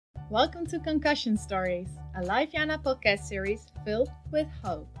Welcome to Concussion Stories, a Life Jana podcast series filled with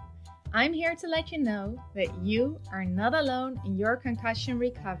hope. I'm here to let you know that you are not alone in your concussion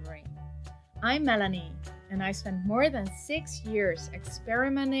recovery. I'm Melanie, and I spent more than 6 years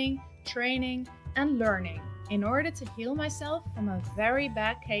experimenting, training, and learning in order to heal myself from a very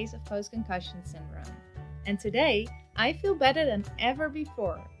bad case of post-concussion syndrome. And today, I feel better than ever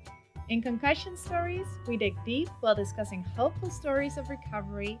before. In Concussion Stories, we dig deep while discussing hopeful stories of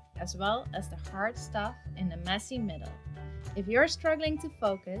recovery as well as the hard stuff in the messy middle. If you're struggling to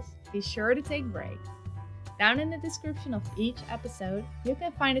focus, be sure to take breaks. Down in the description of each episode, you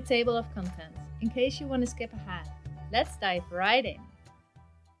can find a table of contents in case you want to skip ahead. Let's dive right in.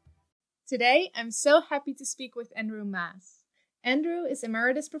 Today, I'm so happy to speak with Andrew Maas. Andrew is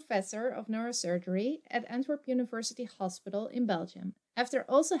Emeritus Professor of Neurosurgery at Antwerp University Hospital in Belgium, after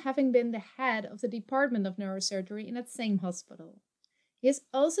also having been the head of the Department of Neurosurgery in that same hospital. He has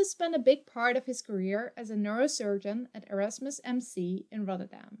also spent a big part of his career as a neurosurgeon at Erasmus MC in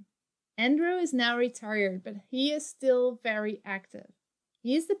Rotterdam. Andrew is now retired, but he is still very active.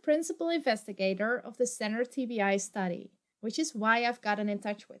 He is the principal investigator of the Center TBI study, which is why I've gotten in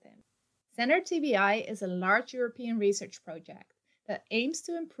touch with him. Center TBI is a large European research project that aims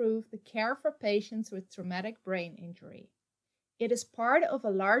to improve the care for patients with traumatic brain injury. It is part of a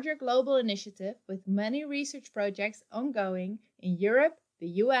larger global initiative with many research projects ongoing in Europe, the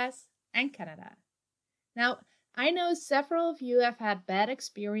US, and Canada. Now, I know several of you have had bad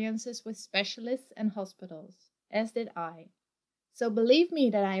experiences with specialists and hospitals, as did I. So believe me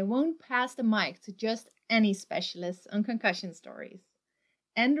that I won't pass the mic to just any specialist on concussion stories.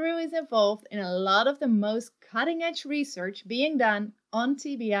 Andrew is involved in a lot of the most cutting-edge research being done on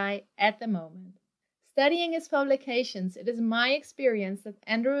TBI at the moment. Studying his publications, it is my experience that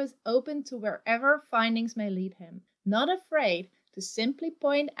Andrew is open to wherever findings may lead him, not afraid to simply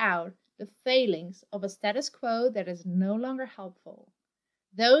point out the failings of a status quo that is no longer helpful.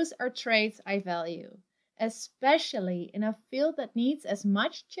 Those are traits I value, especially in a field that needs as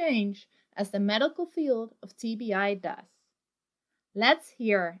much change as the medical field of TBI does. Let's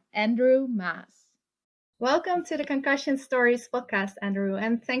hear Andrew Maas. Welcome to the Concussion Stories podcast, Andrew,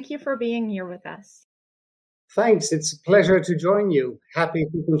 and thank you for being here with us. Thanks. It's a pleasure to join you. Happy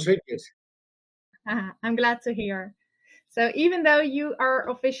to contribute. I'm glad to hear. So even though you are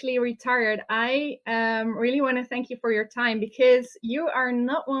officially retired, I really want to thank you for your time because you are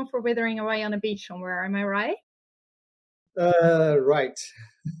not one for withering away on a beach somewhere. Am I right? Right.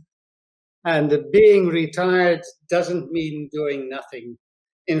 And being retired doesn't mean doing nothing.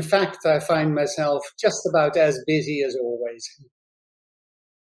 In fact, I find myself just about as busy as always.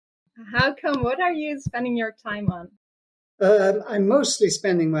 How come? What are you spending your time on? I'm mostly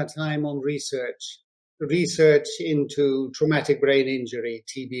spending my time on research into traumatic brain injury,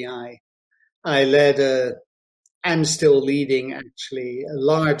 TBI. I'm still leading actually a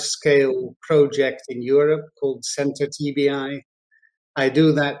large-scale project in Europe called Center TBI. I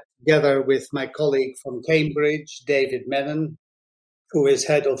do that together with my colleague from Cambridge, David Menon, who is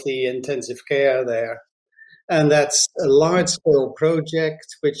head of the intensive care there. And that's a large-scale project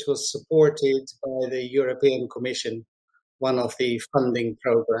which was supported by the European Commission, one of the funding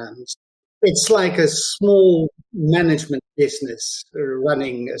programs. It's like a small management business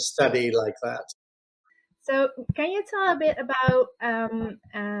running a study like that. So can you tell a bit about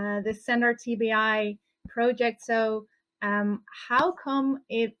the Center TBI project? So how come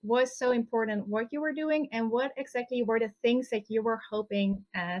it was so important what you were doing, and what exactly were the things that you were hoping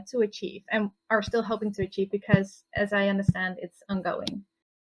to achieve and are still hoping to achieve, because as I understand, it's ongoing?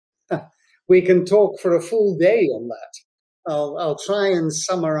 We can talk for a full day on that. I'll try and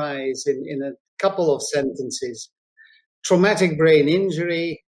summarize in a couple of sentences. Traumatic brain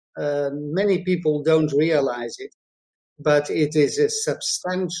injury, many people don't realize it, but it is a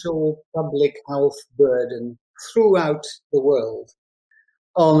substantial public health burden throughout the world.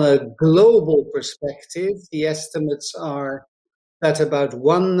 On a global perspective, the estimates are that about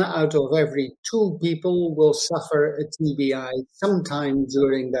 1 out of every 2 people will suffer a TBI sometime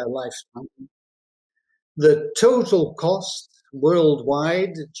during their lifetime. The total cost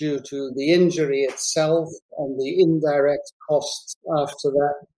worldwide due to the injury itself and the indirect costs after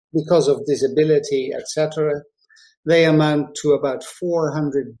that because of disability, etc., they amount to about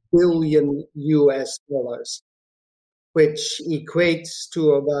 $400 billion, which equates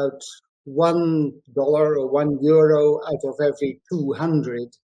to about $1 or €1 out of every 200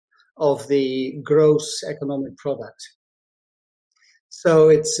 of the gross economic product. So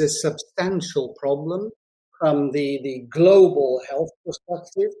it's a substantial problem from the global health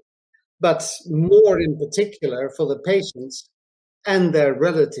perspective, but more in particular for the patients and their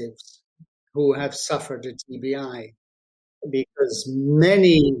relatives who have suffered a TBI, because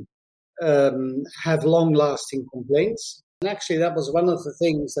many have long-lasting complaints. And actually, that was one of the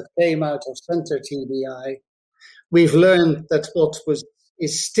things that came out of Center TBI. We've learned that what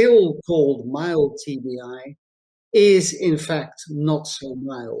is still called mild TBI is in fact not so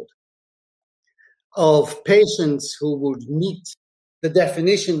mild. Of patients who would meet the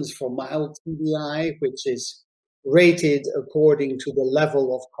definitions for mild TBI, which is rated according to the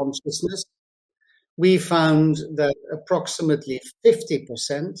level of consciousness, we found that approximately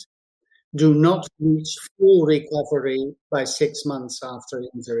 50% do not reach full recovery by 6 months after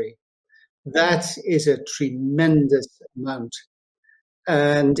injury. That is a tremendous amount.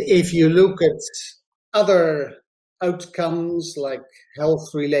 And if you look at other outcomes like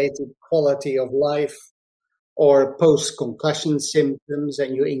health-related quality of life or post-concussion symptoms,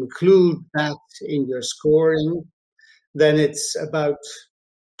 and you include that in your scoring, then it's about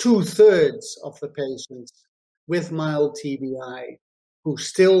 2/3 of the patients with mild TBI who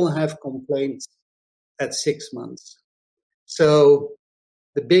still have complaints at 6 months. So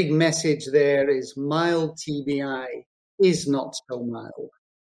the big message there is mild TBI is not so mild.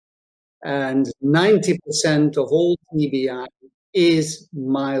 And 90% of all TBI is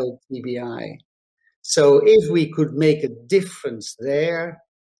mild TBI. So if we could make a difference there,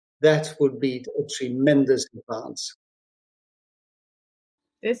 that would be a tremendous advance.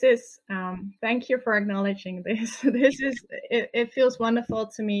 This is, thank you for acknowledging this. It feels wonderful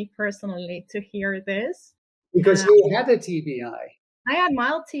to me personally to hear this. Because you had a TBI. I had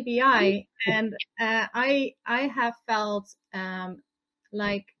mild TBI, and I have felt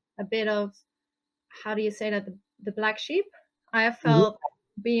like a bit of, how do you say that, the black sheep. I have felt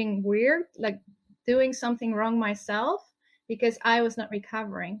being weird, like doing something wrong myself, because I was not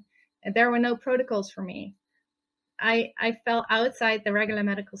recovering. And there were no protocols for me. I fell outside the regular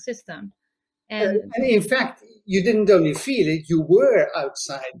medical system. And in fact, you didn't only feel it, you were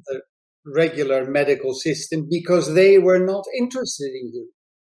outside the regular medical system because they were not interested in you.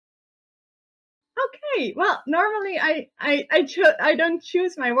 Okay, well, normally I don't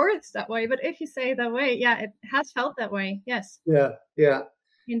choose my words that way, but if you say it that way, yeah, it has felt that way. Yes. Yeah.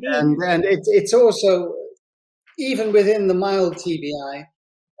 Indeed. And it's also, even within the mild TBI,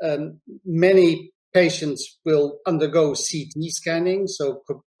 many patients will undergo CT scanning, so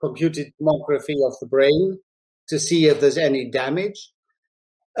computed tomography of the brain, to see if there's any damage.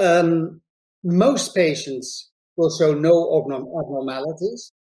 Most patients will show no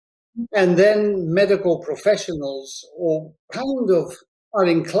abnormalities. And then medical professionals are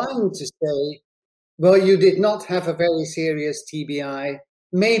inclined to say, well, you did not have a very serious TBI.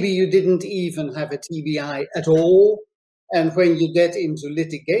 Maybe you didn't even have a TBI at all. And when you get into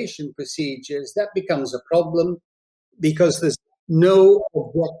litigation procedures, that becomes a problem because there's no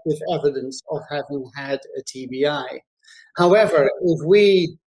objective evidence of having had a TBI. However, if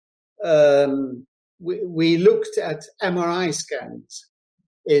we looked at MRI scans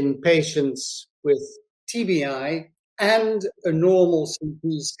in patients with TBI and a normal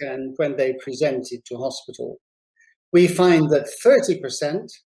CT scan when they presented to hospital, we find that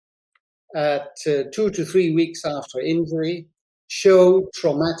 30% at 2 to 3 weeks after injury show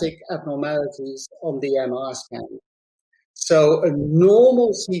traumatic abnormalities on the MR scan. So a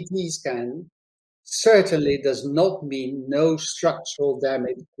normal CT scan certainly does not mean no structural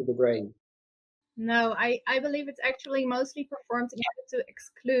damage to the brain. No, I believe it's actually mostly performed in order to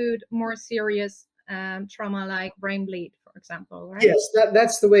exclude more serious trauma like brain bleed, for example, right? Yes,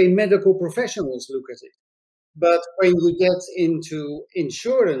 that's the way medical professionals look at it. But when you get into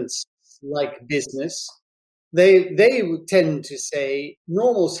insurance like business, they would tend to say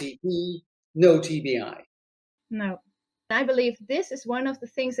normal CT, no TBI. No. I believe this is one of the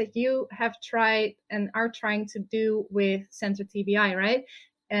things that you have tried and are trying to do with Center TBI, right?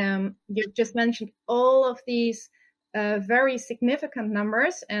 You just mentioned all of these very significant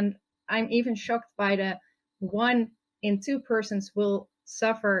numbers, and I'm even shocked by the 1 in 2 persons will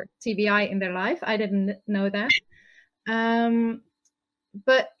suffer TBI in their life. I didn't know that.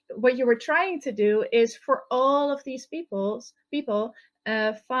 But what you were trying to do is for all of these people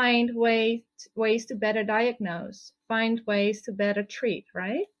find ways to better diagnose, find ways to better treat,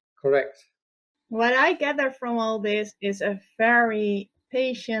 right? Correct. What I gather from all this is a very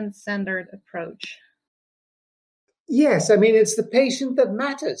patient-centered approach. Yes, I mean, it's the patient that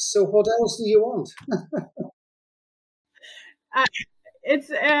matters. So what else do you want? This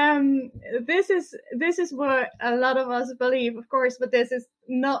is what a lot of us believe, of course, but this is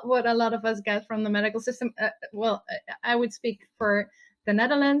not what a lot of us get from the medical system. Well, I would speak for the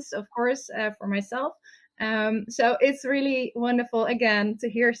Netherlands, of course, for myself. So it's really wonderful, again, to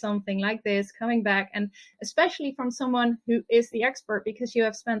hear something like this coming back, and especially from someone who is the expert, because you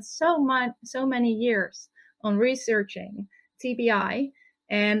have spent so many years on researching TBI.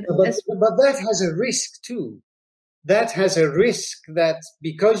 And but that has a risk too. That has a risk that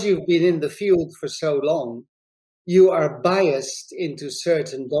because you've been in the field for so long, you are biased into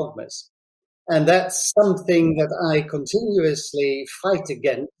certain dogmas. And that's something that I continuously fight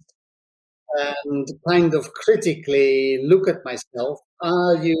against and kind of critically look at myself.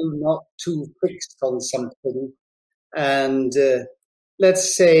 Are you not too fixed on something? And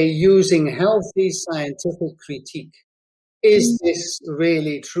let's say using healthy scientific critique. Is this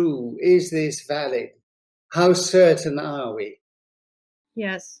really true? Is this valid? How certain are we?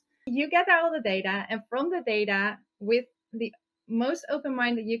 Yes. You get all the data, and from the data, with the most open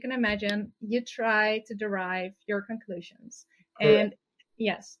mind that you can imagine, you try to derive your conclusions. Correct. And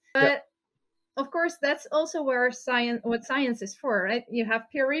yes, but of course, that's also where what science is for, right? You have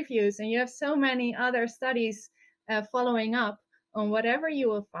peer reviews, and you have so many other studies following up on whatever you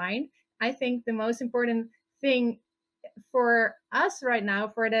will find. I think the most important thing for us right now,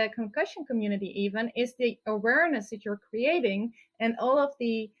 for the concussion community even, is the awareness that you're creating, and all of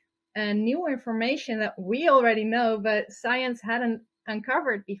the new information that we already know, but science hadn't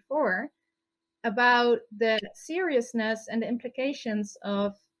uncovered before, about the seriousness and the implications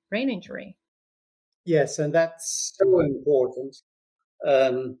of brain injury. Yes, and that's so important,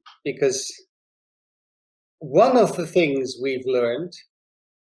 because one of the things we've learned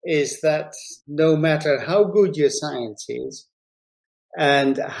is that no matter how good your science is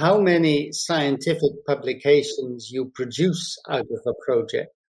and how many scientific publications you produce out of a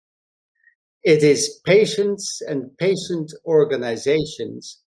project, it is patients and patient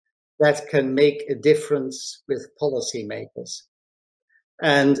organizations that can make a difference with policymakers.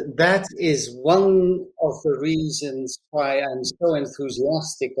 And that is one of the reasons why I'm so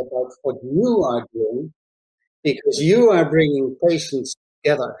enthusiastic about what you are doing, because you are bringing patients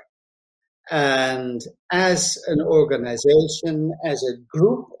together. And as an organization, as a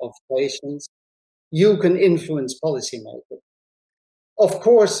group of patients, you can influence policymaking. Of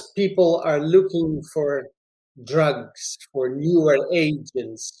course, people are looking for drugs, for newer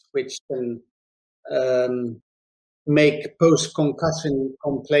agents, which can make post-concussion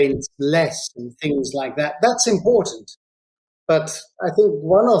complaints less and things like that. That's important. But I think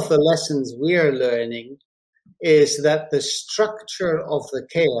one of the lessons we're learning is that the structure of the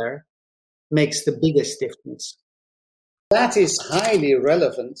care makes the biggest difference. That is highly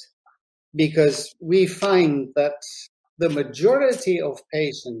relevant because we find that the majority of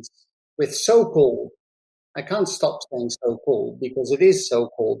patients with so-called, I can't stop saying so-called because it is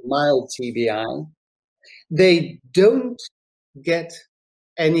so-called, mild TBI, they don't get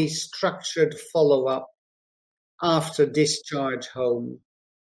any structured follow-up after discharge home.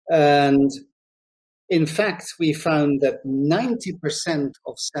 And in fact, we found that 90%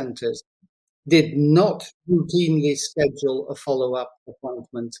 of centers did not routinely schedule a follow-up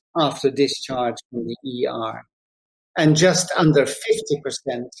appointment after discharge from the ER. And just under 50%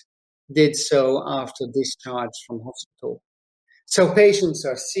 did so after discharge from hospital. So patients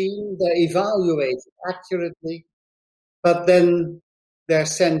are seen, they're evaluated accurately, but then they're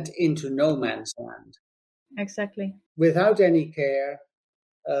sent into no man's land. Exactly. Without any care,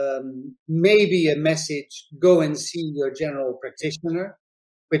 maybe a message, go and see your general practitioner,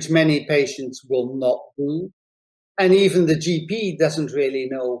 which many patients will not do. And even the GP doesn't really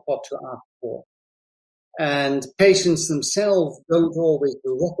know what to ask for. And patients themselves don't always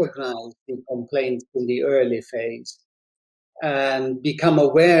recognize the complaints in the early phase and become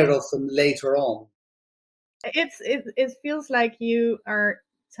aware of them later on. It feels like you are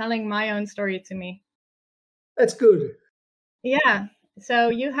telling my own story to me. That's good. Yeah. So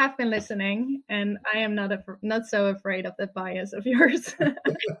you have been listening, and I am not so afraid of the bias of yours.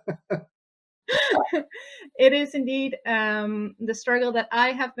 It is indeed the struggle that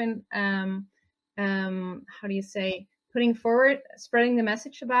I have been, how do you say, putting forward, spreading the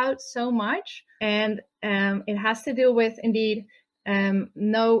message about so much. And it has to do with, indeed,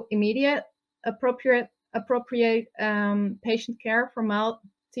 no immediate appropriate patient care for mild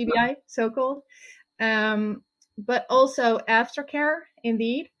TBI, so-called. But also aftercare,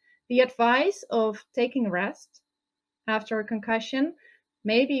 indeed. The advice of taking rest after a concussion,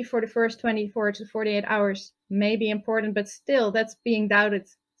 maybe for the first 24 to 48 hours, may be important, but still that's being doubted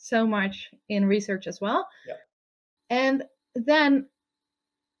so much in research as well. Yeah. And then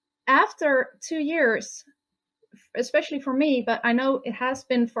after 2 years, especially for me, but I know it has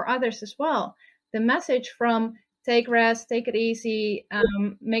been for others as well, the message from take rest, take it easy,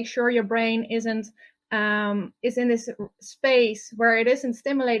 make sure your brain isn't is in this space where it isn't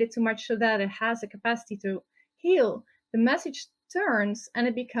stimulated too much so that it has a capacity to heal, the message turns and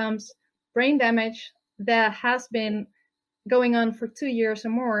it becomes brain damage that has been going on for 2 years or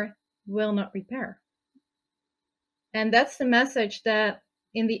more will not repair. And that's the message that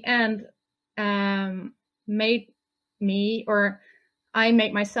in the end made me, or I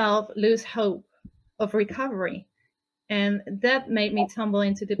made myself, lose hope of recovery. And that made me tumble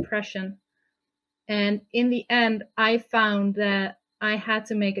into depression. And in the end, I found that I had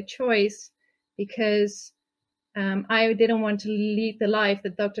to make a choice because I didn't want to lead the life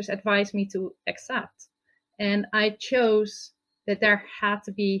that doctors advised me to accept. And I chose that there had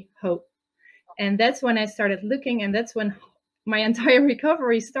to be hope. And that's when I started looking, and that's when my entire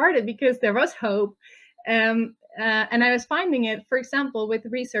recovery started, because there was hope. And I was finding it, for example, with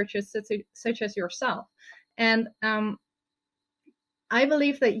researchers such as yourself. And I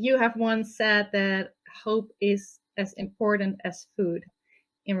believe that you have once said that hope is as important as food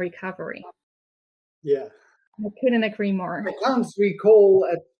in recovery. Yeah. I couldn't agree more. I can't recall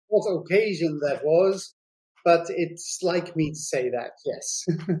at what occasion that was, but it's like me to say that, yes.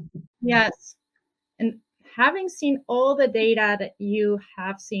 Yes. And having seen all the data that you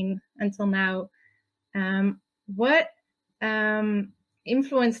have seen until now, what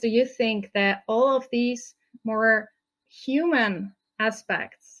influence do you think that all of these more human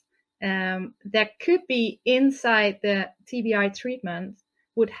aspects that could be inside the TBI treatment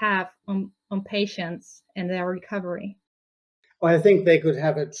would have on patients and their recovery? Well, I think they could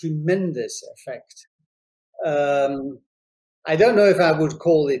have a tremendous effect. I don't know if I would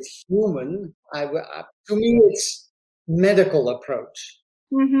call it human. To me, it's medical approach.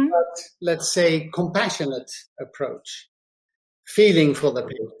 Mm-hmm. But let's say compassionate approach, feeling for the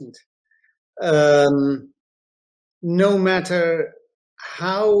patient. No matter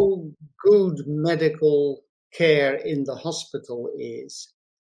how good medical care in the hospital is,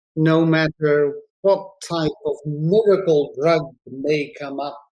 no matter what type of miracle drug may come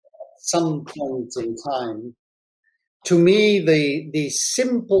up at some point in time, to me, the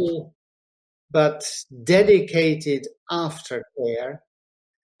simple but dedicated aftercare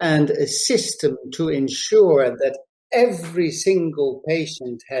and a system to ensure that every single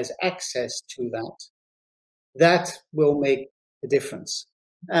patient has access to that will make a difference.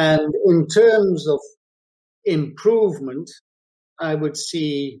 And in terms of improvement, I would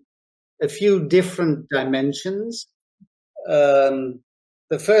see a few different dimensions.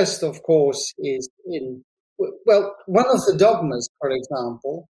 The first, of course, is one of the dogmas, for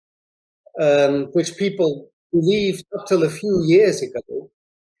example, which people believed up till a few years ago,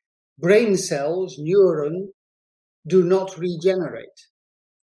 brain cells, neuron, do not regenerate.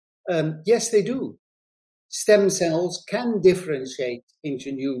 Yes, they do. Stem cells can differentiate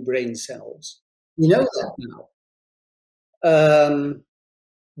into new brain cells. We know that now.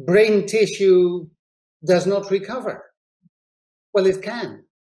 Brain tissue does not recover. Well, it can.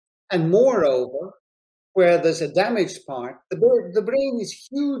 And moreover, where there's a damaged part, the brain is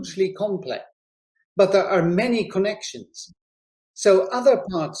hugely complex, but there are many connections. So other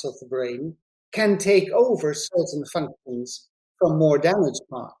parts of the brain can take over certain functions from more damaged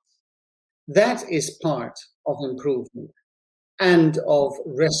parts. That is part of improvement and of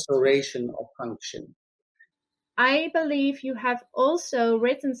restoration of function. I believe you have also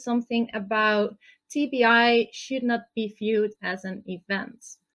written something about TBI should not be viewed as an event.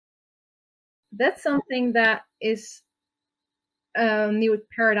 That's something that is a new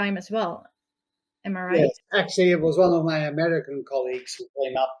paradigm as well. Am I right? Yes, actually, it was one of my American colleagues who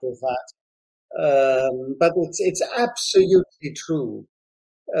came up with that. But it's absolutely true.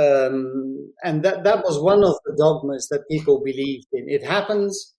 And that was one of the dogmas that people believed in. It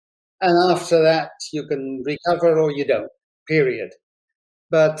happens, and after that, you can recover or you don't, period.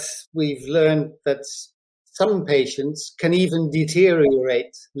 But we've learned that some patients can even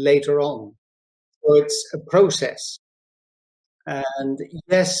deteriorate later on. So it's a process. And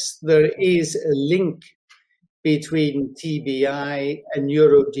yes, there is a link between TBI and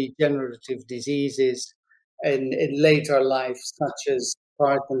neurodegenerative diseases in later life, such as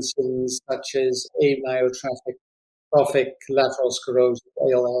Parkinson's, such as amyotrophic lateral sclerosis,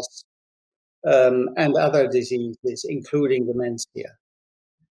 ALS, and other diseases, including dementia.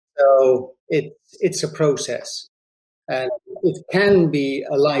 So it's a process, and it can be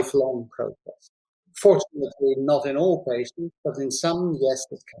a lifelong process. Fortunately, not in all patients, but in some, yes,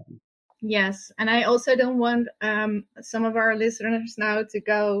 it can. Yes, and I also don't want some of our listeners now to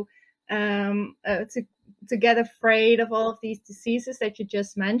go to get afraid of all of these diseases that you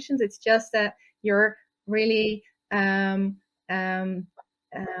just mentioned. It's just that you're really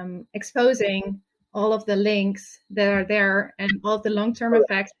exposing all of the links that are there and all of the long-term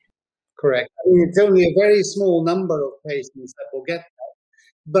effects. Correct. I mean, it's only a very small number of patients that will get that,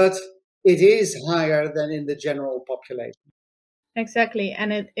 but it is higher than in the general population. Exactly.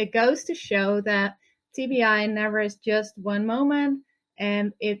 And it goes to show that TBI never is just one moment,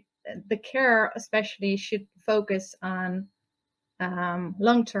 and the care especially should focus on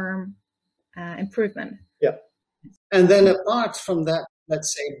long-term improvement. Yeah. And then apart from that,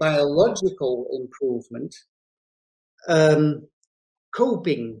 let's say biological improvement,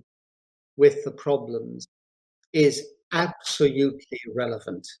 coping with the problems is absolutely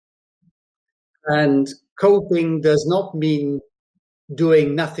relevant. And coping does not mean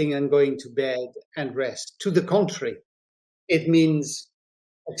doing nothing and going to bed and rest. To the contrary, it means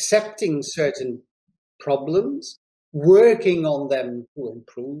accepting certain problems, working on them to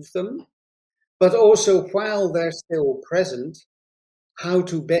improve them, but also while they're still present, how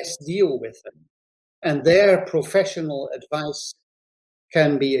to best deal with them. And their professional advice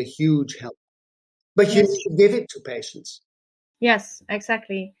can be a huge help. But you need to give it to patients. Yes,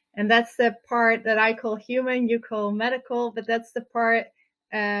 exactly. And that's the part that I call human, you call medical, but that's the part.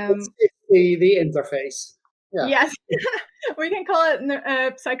 It's the interface. Yeah. Yes, we can call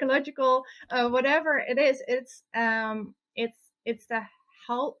it psychological, whatever it is. It's the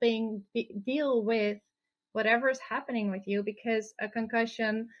helping deal with whatever is happening with you, because a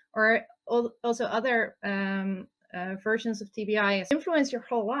concussion or also other versions of TBI influence your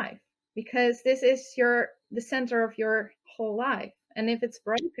whole life, because this is the center of your whole life. And if it's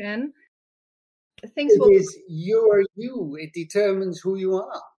broken, things will... It is you are you. It determines who you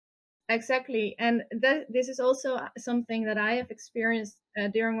are. Exactly. And this is also something that I have experienced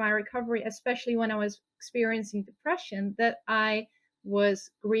during my recovery, especially when I was experiencing depression, that I was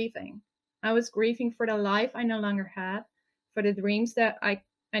grieving. I was grieving for the life I no longer had, for the dreams that I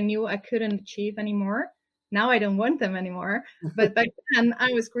knew I couldn't achieve anymore. Now I don't want them anymore. But back then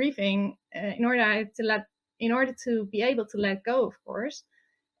I was grieving in order to be able to let go, of course.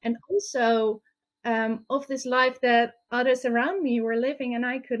 And also of this life that others around me were living and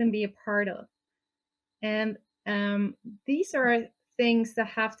I couldn't be a part of. And these are things that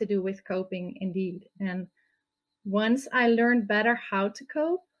have to do with coping, indeed. And once I learned better how to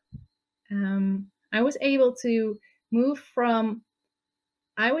cope, I was able to move from,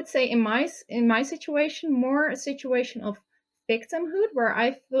 I would say in my situation, more a situation of victimhood, where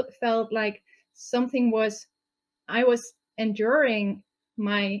I felt like I was enduring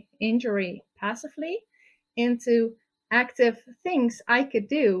my injury passively, into active things I could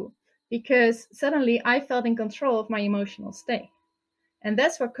do, because suddenly I felt in control of my emotional state. And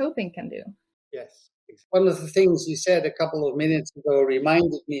that's what coping can do. Yes. One of the things you said a couple of minutes ago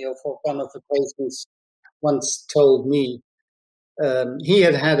reminded me of what one of the patients once told me. He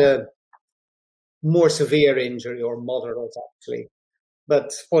had a more severe injury, or moderate actually.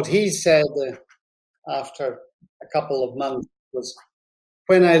 But what he said after a couple of months was,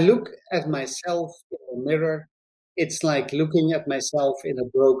 when I look at myself in the mirror, it's like looking at myself in a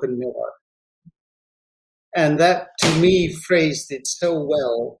broken mirror. And that, to me, phrased it so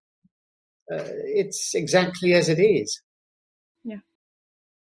well. It's exactly as it is. Yeah.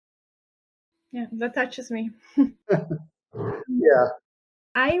 Yeah, that touches me. Yeah.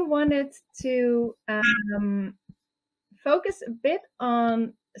 I wanted to focus a bit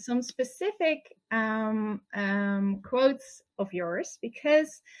on some specific quotes of yours,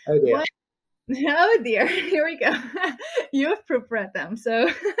 because Oh dear. Oh dear, here we go. You've proofread them, so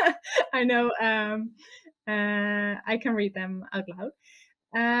I know I can read them out loud.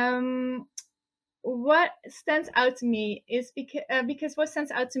 What stands out to me is because what stands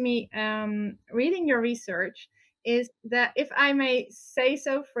out to me reading your research is that, if I may say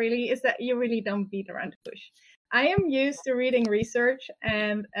so freely, is that you really don't beat around the bush. I am used to reading research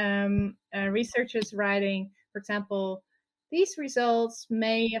and researchers writing, for example, these results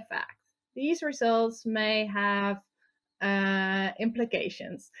may affect, these results may have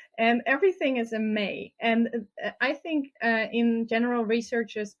implications, and everything is a may. And I think in general,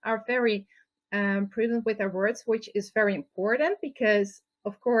 researchers are very prudent with their words, which is very important, because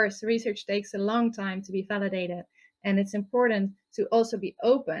of course research takes a long time to be validated, and it's important to also be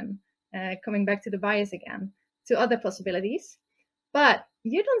open, coming back to the bias again, to other possibilities. But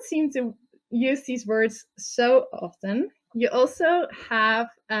you don't seem to use these words so often. You also have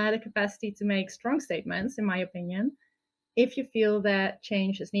the capacity to make strong statements, in my opinion, if you feel that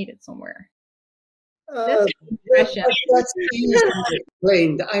change is needed somewhere. That's easily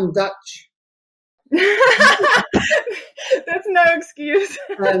explained. I'm Dutch. That's no excuse.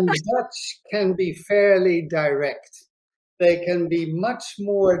 And Dutch can be fairly direct. they can be much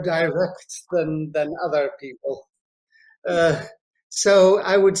more direct than other people. So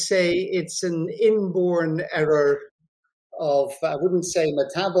I would say it's an inborn error of, I wouldn't say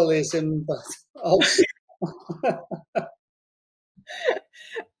metabolism, but also.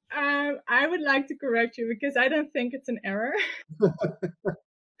 I would like to correct you because I don't think it's an error.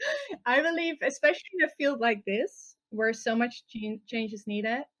 I believe, especially in a field like this, where so much change is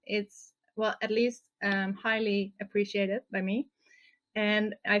needed, it's, well, at least highly appreciated by me.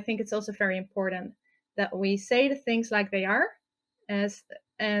 And I think it's also very important that we say the things like they are,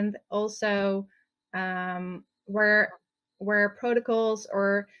 and also where protocols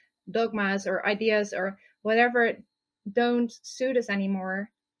or dogmas or ideas or whatever don't suit us anymore,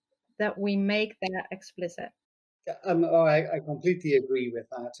 that we make that explicit. I completely agree with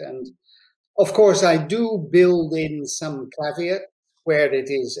that. And of course, I do build in some caveat where it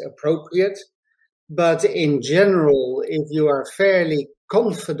is appropriate. But in general, if you are fairly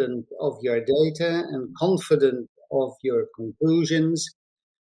confident of your data and confident of your conclusions,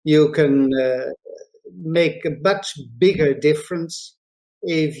 you can make a much bigger difference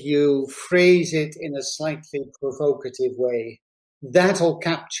if you phrase it in a slightly provocative way. That'll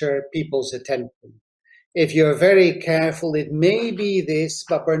capture people's attention. If you're very careful, it may be this,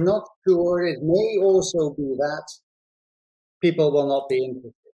 but we're not sure, it may also be that, people will not be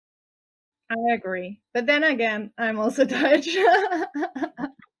interested. I agree. But then again, I'm also Dutch.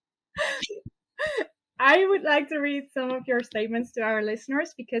 I would like to read some of your statements to our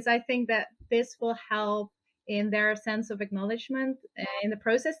listeners because I think that this will help in their sense of acknowledgement in the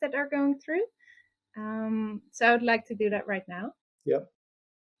process that they're going through. So I would like to do that right now. Yep.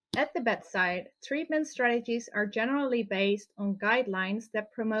 At the bedside, treatment strategies are generally based on guidelines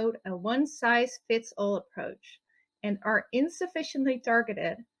that promote a one-size-fits-all approach and are insufficiently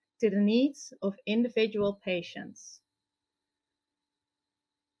targeted to the needs of individual patients.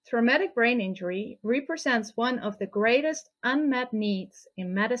 Traumatic brain injury represents one of the greatest unmet needs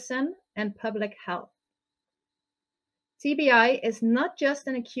in medicine and public health. TBI is not just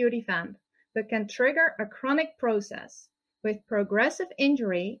an acute event, but can trigger a chronic process with progressive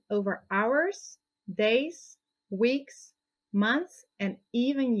injury over hours, days, weeks, months, and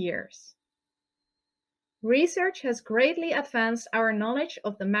even years. Research has greatly advanced our knowledge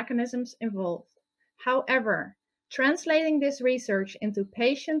of the mechanisms involved. However, translating this research into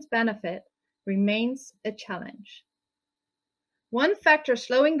patient benefit remains a challenge. One factor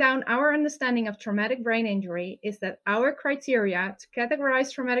slowing down our understanding of traumatic brain injury is that our criteria to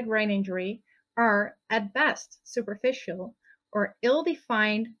categorize traumatic brain injury are, at best, superficial or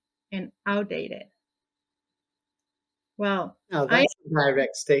ill-defined and outdated. Well, now that's a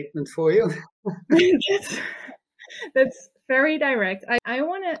direct statement for you. That's very direct. I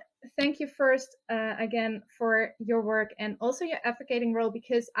want to thank you first again for your work and also your advocating role,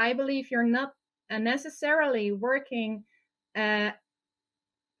 because I believe you're not necessarily working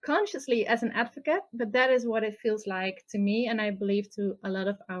consciously as an advocate, but that is what it feels like to me, and I believe to a lot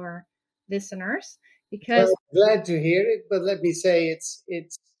of our listeners. Because glad to hear it, but let me say it's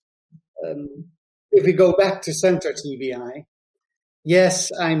if we go back to Center TBI,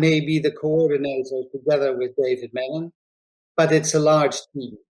 yes, I may be the coordinator together with David Mellon, but it's a large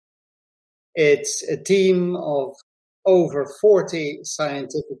team. It's a team of over 40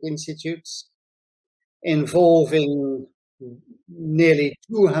 scientific institutes involving nearly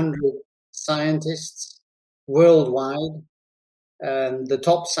 200 scientists worldwide, the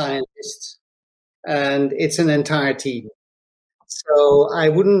top scientists, and it's an entire team. So I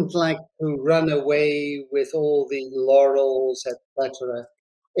wouldn't like to run away with all the laurels, etc.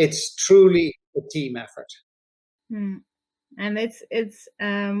 It's truly a team effort. And it's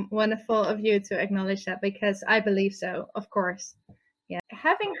wonderful of you to acknowledge that, because I believe so, of course. Yeah.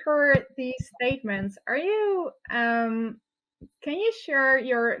 Having heard these statements, are you can you share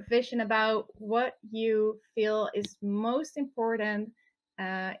your vision about what you feel is most important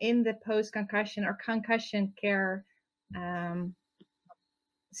in the post-concussion or concussion care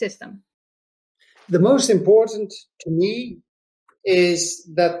system? The most important to me is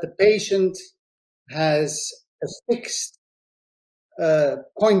that the patient has a fixed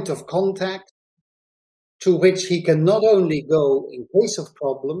point of contact to which he can not only go in case of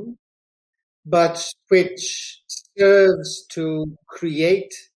problem, but which serves to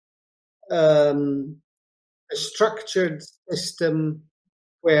create a structured system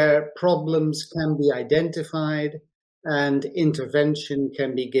where problems can be identified and intervention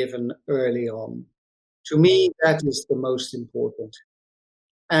can be given early on. To me, that is the most important.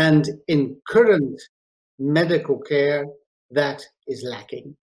 And in current medical care, that is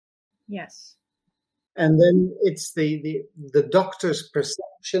lacking. Yes. And then it's the doctor's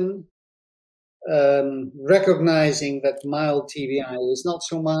perception, recognizing that mild TBI is not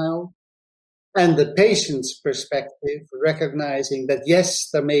so mild, and the patient's perspective, recognizing that yes,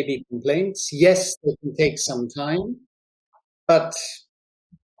 there may be complaints, yes, they can take some time, but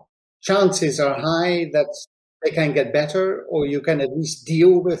chances are high that they can get better, or you can at least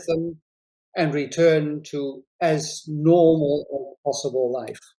deal with them and return to as normal as possible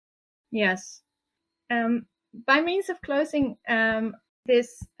life. Yes. By means of closing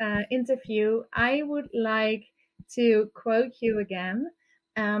this interview, I would like to quote you again,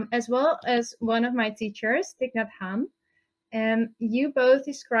 as well as one of my teachers, Thich Nhat Hanh. You both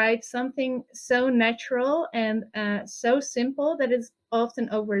described something so natural and so simple that it's often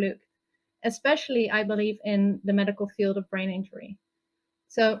overlooked, especially, I believe, in the medical field of brain injury.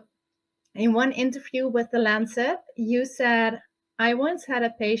 So, in one interview with The Lancet, you said, "I once had a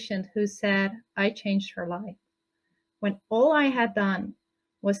patient who said I changed her life, when all I had done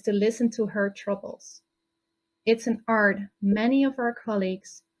was to listen to her troubles. It's an art many of our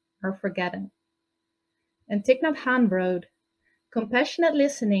colleagues are forgetting." And Thich Nhat Hanh wrote, "Compassionate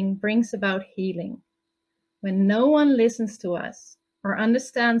listening brings about healing. When no one listens to us or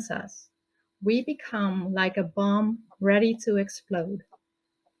understands us, we become like a bomb ready to explode.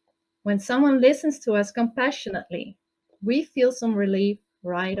 When someone listens to us compassionately, we feel some relief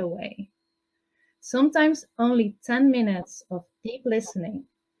right away. Sometimes only 10 minutes of deep listening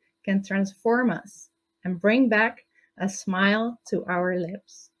can transform us and bring back a smile to our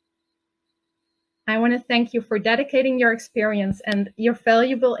lips." I want to thank you for dedicating your experience and your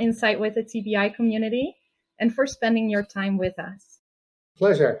valuable insight with the TBI community, and for spending your time with us.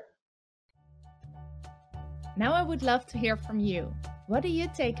 Pleasure. Now I would love to hear from you. What do you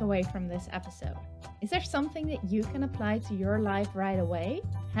take away from this episode? Is there something that you can apply to your life right away?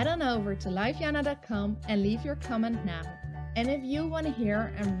 Head on over to lifejana.com and leave your comment now. And if you want to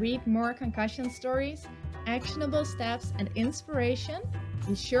hear and read more concussion stories, actionable steps, and inspiration,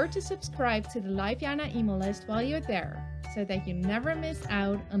 be sure to subscribe to the LifeJana email list while you're there, so that you never miss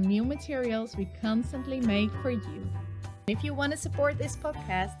out on new materials we constantly make for you. If you want to support this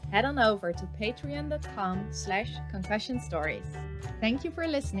podcast, head on over to patreon.com/concussion stories. Thank you for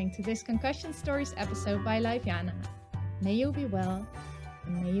listening to this Concussion Stories episode by LifeJana. May you be well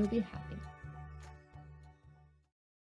and may you be happy.